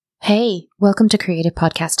Hey, welcome to Creative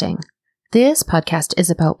Podcasting. This podcast is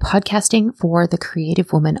about podcasting for the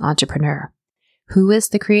creative woman entrepreneur. Who is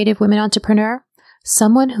the creative woman entrepreneur?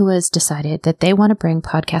 Someone who has decided that they want to bring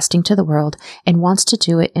podcasting to the world and wants to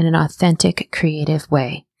do it in an authentic, creative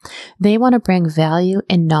way. They want to bring value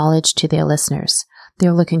and knowledge to their listeners.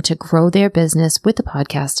 They're looking to grow their business with the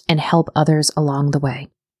podcast and help others along the way.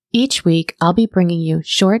 Each week, I'll be bringing you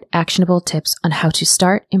short, actionable tips on how to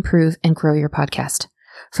start, improve, and grow your podcast.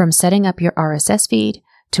 From setting up your RSS feed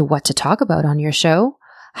to what to talk about on your show,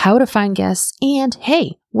 how to find guests, and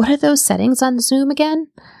hey, what are those settings on Zoom again?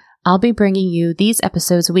 I'll be bringing you these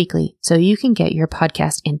episodes weekly so you can get your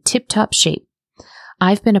podcast in tip-top shape.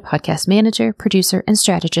 I've been a podcast manager, producer, and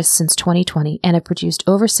strategist since 2020 and have produced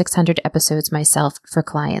over 600 episodes myself for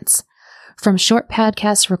clients. From short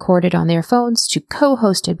podcasts recorded on their phones to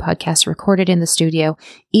co-hosted podcasts recorded in the studio,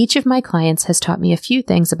 each of my clients has taught me a few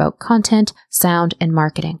things about content, sound, and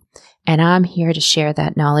marketing, and I'm here to share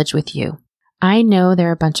that knowledge with you. I know there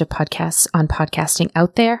are a bunch of podcasts on podcasting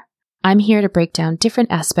out there. I'm here to break down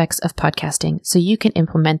different aspects of podcasting so you can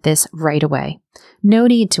implement this right away. No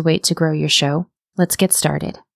need to wait to grow your show. Let's get started.